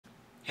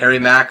Harry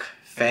Mack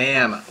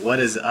fam, what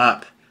is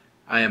up?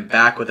 I am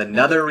back with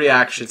another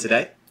reaction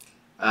today.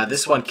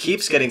 This one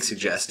keeps getting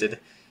suggested,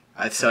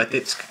 so I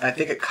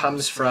think it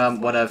comes from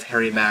one of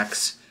Harry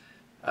Mack's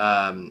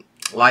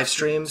live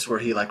streams where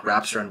he like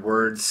raps around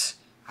words.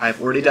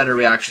 I've already done a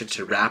reaction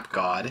to Rap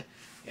God,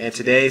 and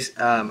today's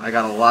I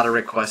got a lot of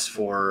requests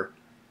for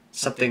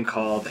something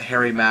called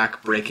Harry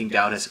Mack breaking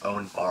down his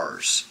own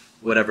bars,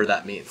 whatever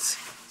that means.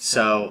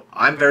 So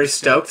I'm very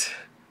stoked.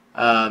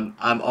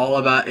 I'm all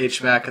about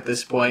H-Mack at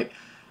this point.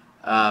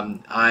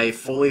 I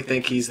fully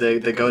think he's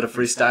the go to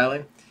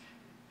freestyling,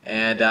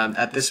 and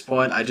at this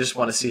point I just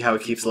want to see how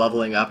he keeps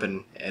leveling up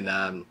and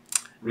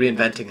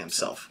reinventing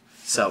himself.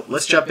 So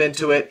let's jump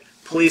into it.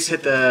 Please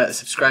hit the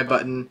subscribe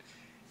button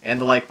and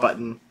the like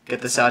button.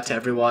 Get this out to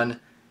everyone.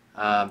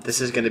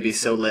 This is going to be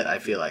so lit, I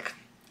feel like.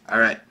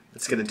 Alright,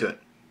 let's get into it.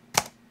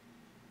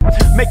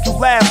 Make you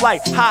laugh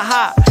like ha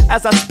ha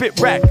as I spit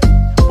wreck.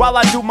 While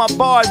I do my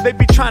bars, they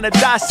be trying to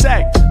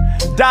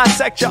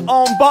dissect your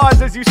own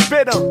bars as you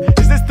spit them.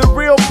 Is this the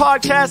real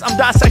podcast? I'm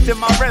dissecting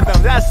my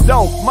rhythm. That's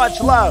dope.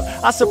 Much love.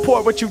 I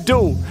support what you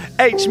do.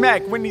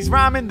 H-Mack, when he's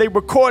rhyming, they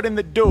recording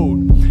the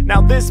dude. Now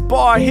this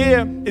bar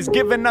here is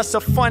giving us a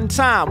fun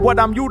time. What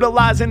I'm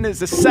utilizing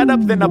is a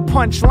setup, then a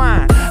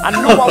punchline. I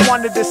knew I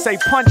wanted to say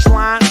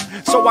punchline,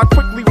 so I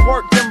quickly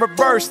worked in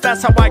reverse.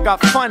 That's how I got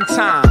fun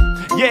time.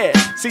 Yeah,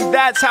 see,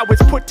 that's how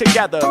it's put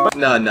together. But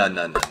No.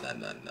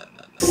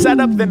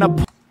 setup, then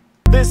a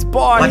this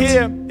bar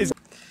here is.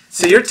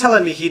 So you're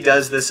telling me he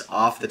does this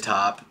off the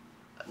top,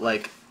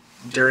 like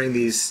during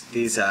these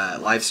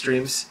live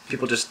streams?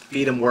 People just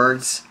feed him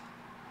words.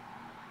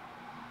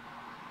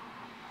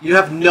 You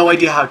have no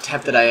idea how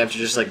tempted I am to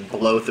just like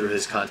blow through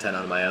his content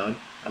on my own.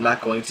 I'm not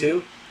going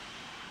to,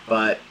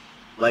 but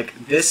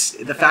like this,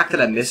 the fact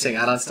that I'm missing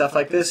out on stuff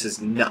like this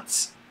is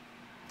nuts.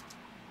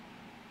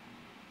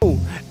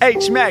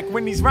 H-Mack,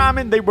 when he's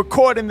rhyming, they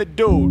recording the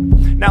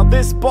dude. Now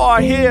this bar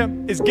here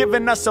is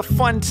giving us a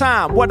fun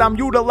time. What I'm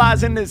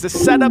utilizing is a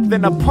setup,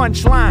 then a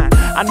punchline.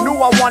 I knew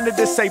I wanted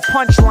to say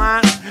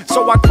punchline,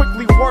 so I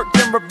quickly worked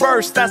in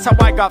reverse. That's how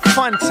I got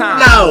fun time.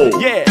 No!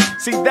 Yeah,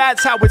 see,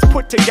 that's how it's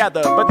put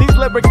together. But these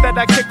lyrics that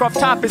I kick off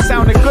top, it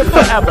sounded good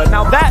forever.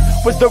 Now that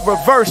was the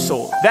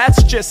reversal.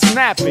 That's just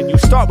snapping. You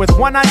start with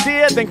one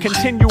idea, then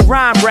continue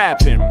rhyme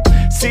rapping.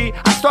 See,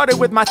 I started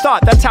with my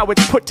thought, that's how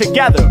it's put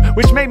together,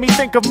 which made me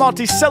think of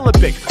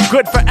multi-syllabic,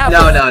 good forever.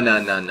 No.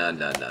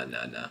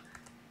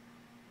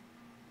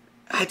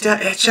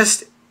 It's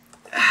just...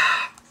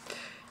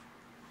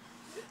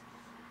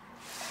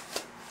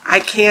 I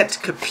can't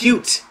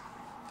compute.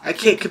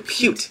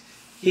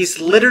 He's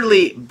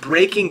literally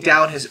breaking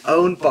down his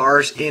own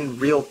bars in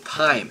real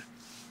time.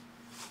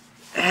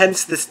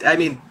 Hence this, I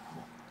mean,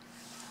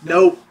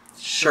 no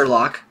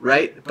Sherlock,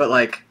 right? But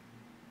like...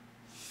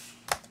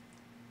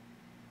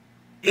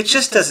 it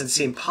just doesn't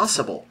seem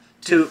possible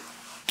to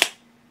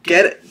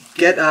get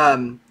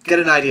an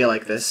idea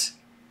like this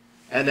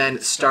and then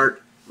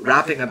start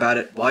rapping about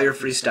it while you're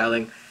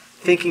freestyling,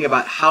 thinking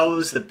about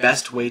how's the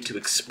best way to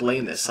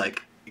explain this.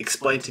 Like,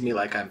 explain to me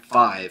like I'm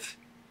 5,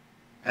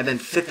 and then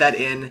fit that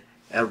in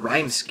a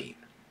rhyme scheme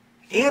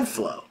and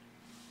flow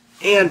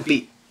and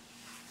beat.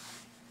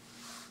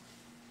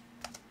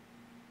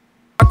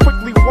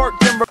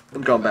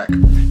 I'm going back.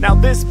 Now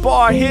this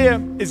bar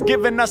here is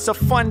giving us a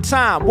fun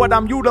time. What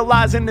I'm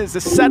utilizing is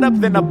a setup,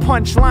 then a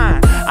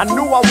punchline. I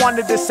knew I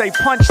wanted to say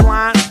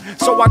punchline,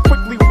 so I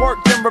quickly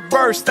worked in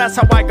reverse. That's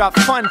how I got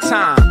fun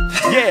time.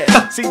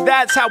 Yeah, see,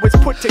 that's how it's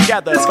put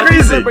together. It's but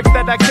crazy. these lyrics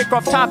that I kick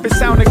off top, it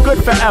sounded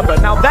good forever.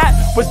 Now that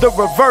was the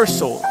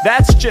reversal.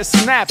 That's just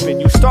snapping.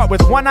 You start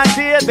with one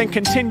idea, then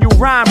continue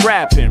rhyme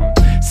rapping.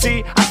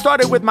 See, I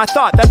started with my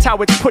thought, that's how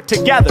it's put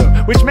together,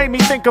 which made me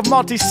think of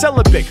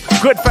multi-syllabic,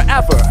 good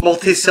forever.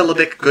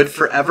 Multi-syllabic, good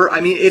forever? I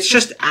mean, it's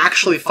just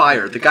actually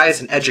fire. The guy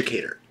is an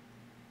educator.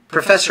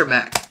 Professor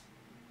Mack.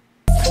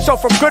 So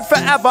from good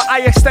forever,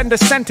 I extend a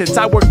sentence.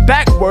 I work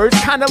backwards,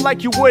 kinda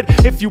like you would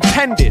if you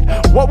penned it.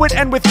 What would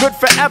end with good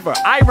forever?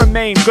 I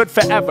remain good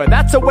forever.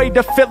 That's a way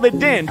to fill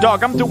it in.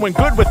 Dog, I'm doing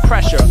good with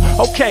pressure.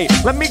 Okay,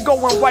 let me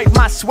go and wipe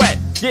my sweat.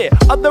 Yeah,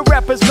 other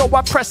rappers know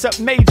I press up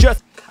major.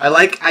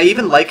 I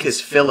even like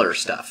his filler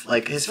stuff.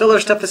 Like, his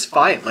filler stuff is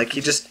fine. Like, he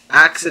just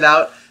acts it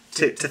out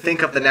to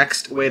think of the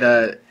next way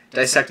to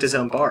dissect his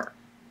own bar.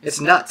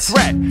 It's nuts.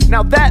 Threat.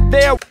 Now that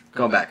there...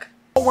 Going back.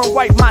 Go and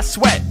wipe my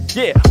sweat.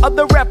 Yeah,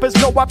 other rappers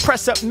know I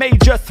press up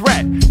major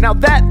threat. Now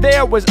that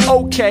there was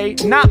okay,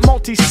 not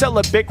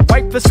multi-syllabic.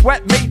 Wipe the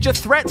sweat, major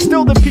threat,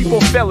 still the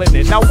people feeling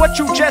it. Now what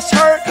you just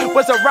heard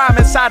was a rhyme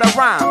inside a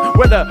rhyme,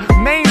 where the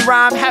main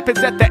rhyme happens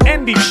at the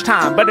end each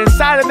time, but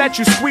inside of that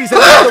you squeeze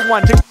another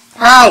one to...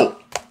 How?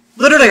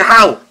 Literally,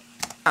 how?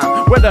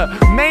 Where the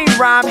main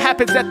rhyme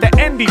happens at the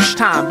end each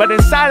time, but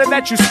inside of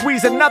that you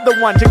squeeze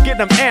another one to get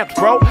them amped,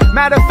 bro.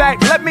 Matter of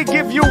fact, let me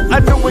give you a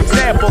new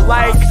example.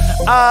 Like,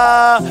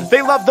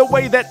 they love the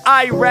way that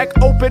I wreck.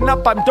 Open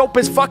up, I'm dope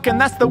as fuck, and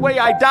that's the way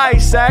I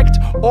dissect.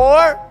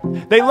 Or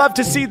They love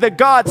to see the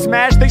God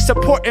smash. They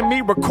supporting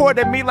me,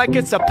 recording me like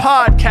it's a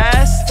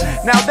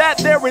podcast. Now that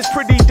there is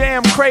pretty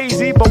damn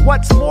crazy, but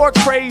what's more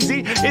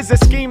crazy is a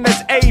scheme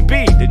that's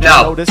A-B. Did you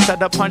know this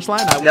setup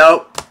punchline?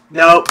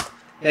 Nope.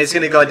 He's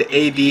gonna go into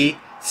A-B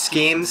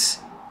schemes.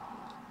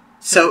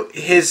 So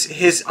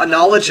his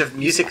knowledge of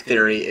music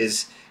theory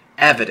is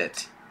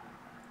evident.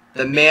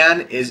 The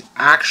man is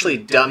actually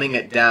dumbing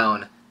it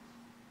down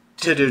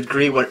to the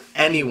degree where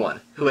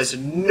anyone who has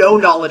no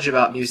knowledge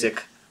about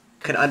music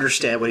can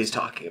understand what he's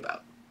talking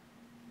about.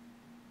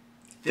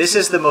 This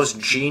is the most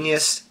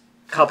genius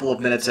couple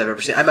of minutes I've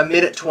ever seen. I'm a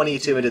minute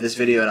 22 into this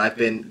video, and I've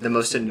been the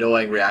most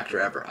annoying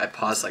reactor ever. I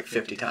paused like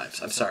 50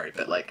 times. I'm sorry,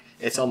 but like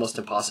it's almost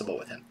impossible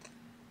with him.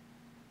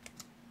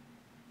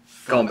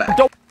 Going back.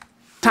 But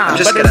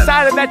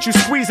inside of that you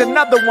squeeze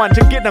another one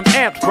to get them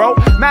amped, bro.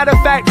 Matter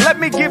of fact, let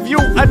me give you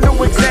a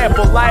new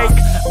example. Like,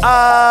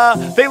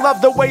 they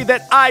love the way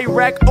that I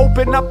wreck.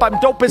 Open up, I'm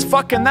dope as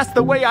fuck, and that's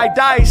the way I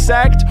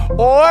dissect.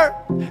 Or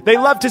they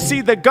love to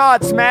see the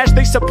God smash.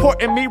 They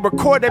supporting me,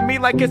 recording me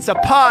like it's a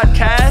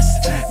podcast.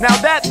 Now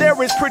that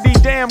there is pretty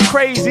damn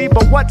crazy,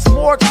 but what's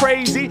more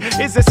crazy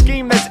is a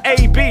scheme that's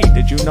A-B.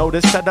 Did you know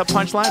this setup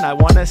punchline? I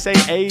wanna say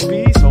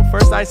A-B, so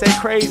first I say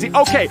crazy.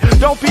 Okay,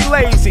 don't be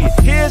lazy.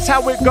 Here's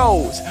how it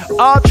goes.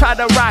 I'll try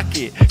to rock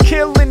it,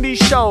 killing these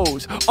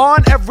shows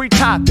on every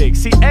topic.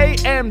 See, A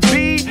and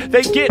B,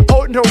 they get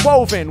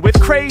interwoven with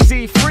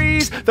crazy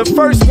freeze. The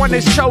first one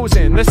is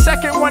chosen, the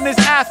second one is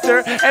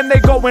after, and they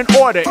go in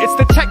order. It's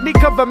the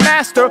technique of a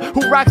master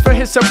who rocks for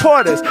his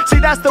supporters. See,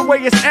 that's the way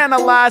it's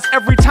analyzed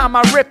every time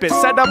I rip it.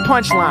 Set up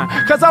punchline,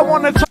 cause I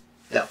wanna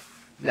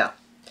No.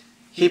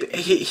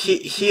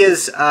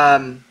 He's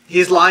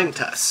lying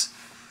to us.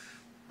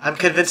 I'm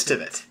convinced of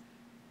it.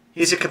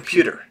 He's a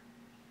computer.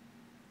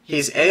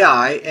 He's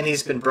AI, and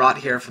he's been brought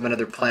here from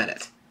another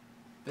planet.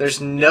 There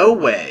is no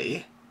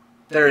way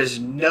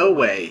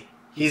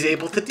he's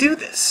able to do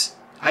this.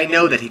 I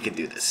know that he can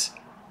do this.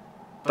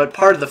 But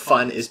part of the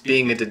fun is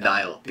being in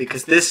denial,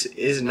 because this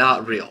is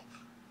not real.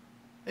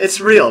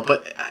 It's real,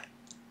 but...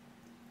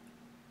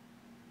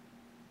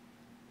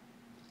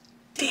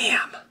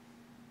 damn.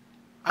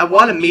 I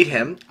want to meet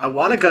him. I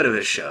want to go to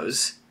his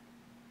shows.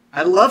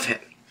 I love him.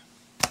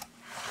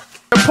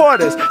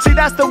 Reporters. See,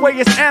 that's the way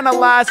it's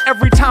analyzed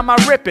every time I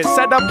rip it.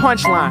 Set up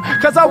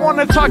punchline, cause I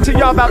wanna talk to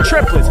y'all about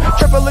triplets.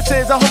 Triplets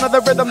is a whole nother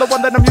rhythm, the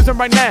one that I'm using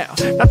right now.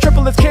 Now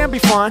triplets can be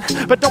fun,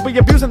 but don't be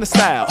abusing the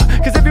style.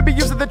 Cause if you be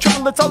using the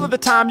triplets all of the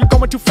time, you're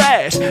going too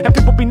fast. And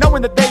people be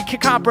knowing that they can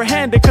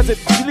comprehend it, cause it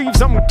leaves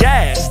them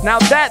gas. Now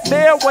that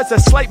there was a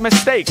slight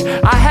mistake.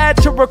 I had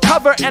to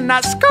recover and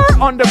not skirt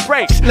on the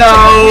brakes.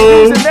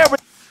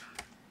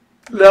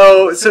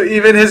 No, so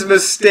even his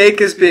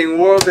mistake is being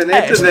woven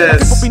into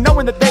this. People be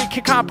knowing that they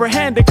can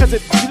comprehend it because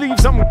it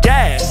leaves them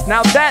gas.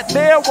 Now that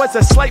there was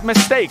a slight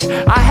mistake.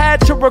 I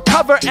had to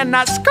recover and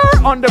not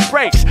skirt on the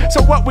brakes.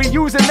 So what we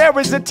use in there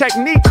is a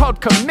technique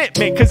called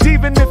commitment. Cause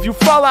even if you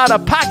fall out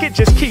of pocket,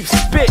 just keep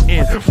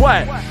spitting.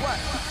 What?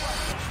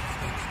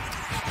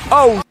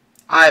 Oh.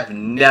 I've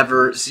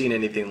never seen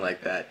anything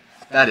like that.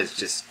 That is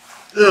just,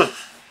 ugh.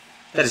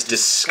 That is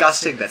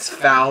disgusting. That's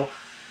foul.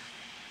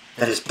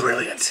 That is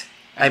brilliant.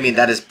 I mean,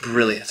 that is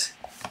brilliant.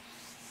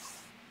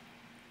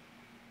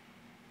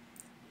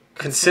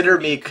 Consider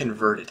me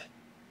converted.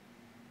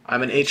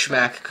 I'm an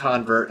HMack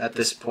convert at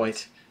this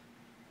point.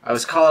 I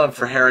was calling him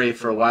for Harry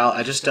for a while.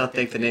 I just don't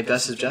think the name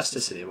does him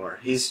justice anymore.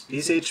 He's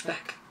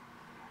HMack.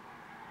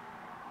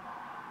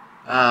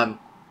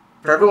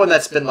 For everyone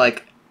that's been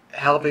like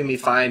helping me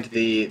find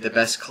the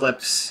best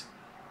clips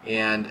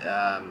and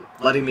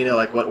letting me know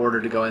like what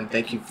order to go in,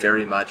 thank you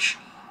very much.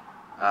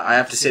 I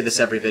have to say this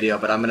every video,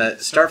 but I'm going to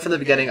start from the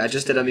beginning. I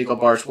just did Omegle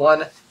Bars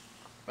 1,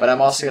 but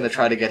I'm also going to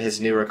try to get his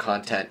newer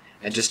content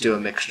and just do a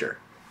mixture.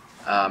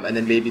 And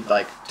then maybe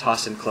like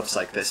toss in clips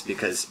like this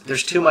because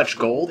there's too much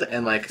gold,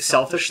 and like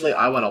selfishly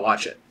I want to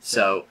watch it.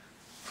 So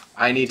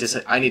I need to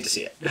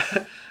see it.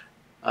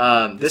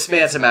 This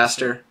man's a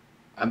master.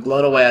 I'm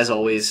blown away as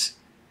always.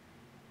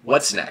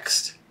 What's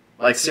next?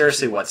 Like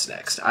seriously, what's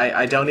next?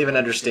 I don't even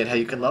understand how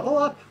you can level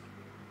up.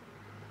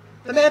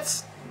 The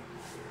man's...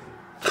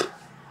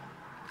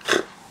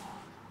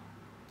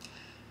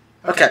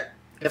 Okay,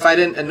 if I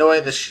didn't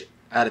annoy the shit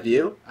out of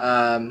you,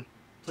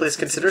 please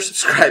consider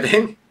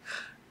subscribing.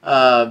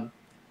 I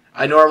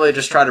normally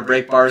just try to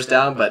break bars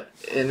down, but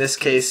in this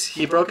case,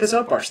 he broke his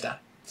own bars down.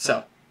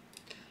 So,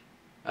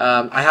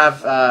 I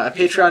have a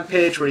Patreon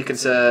page where you can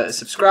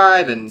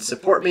subscribe and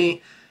support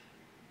me.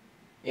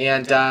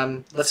 And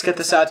let's get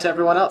this out to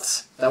everyone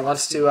else that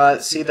wants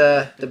to see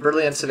the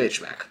brilliance of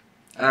HMack.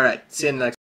 Alright, see you in the next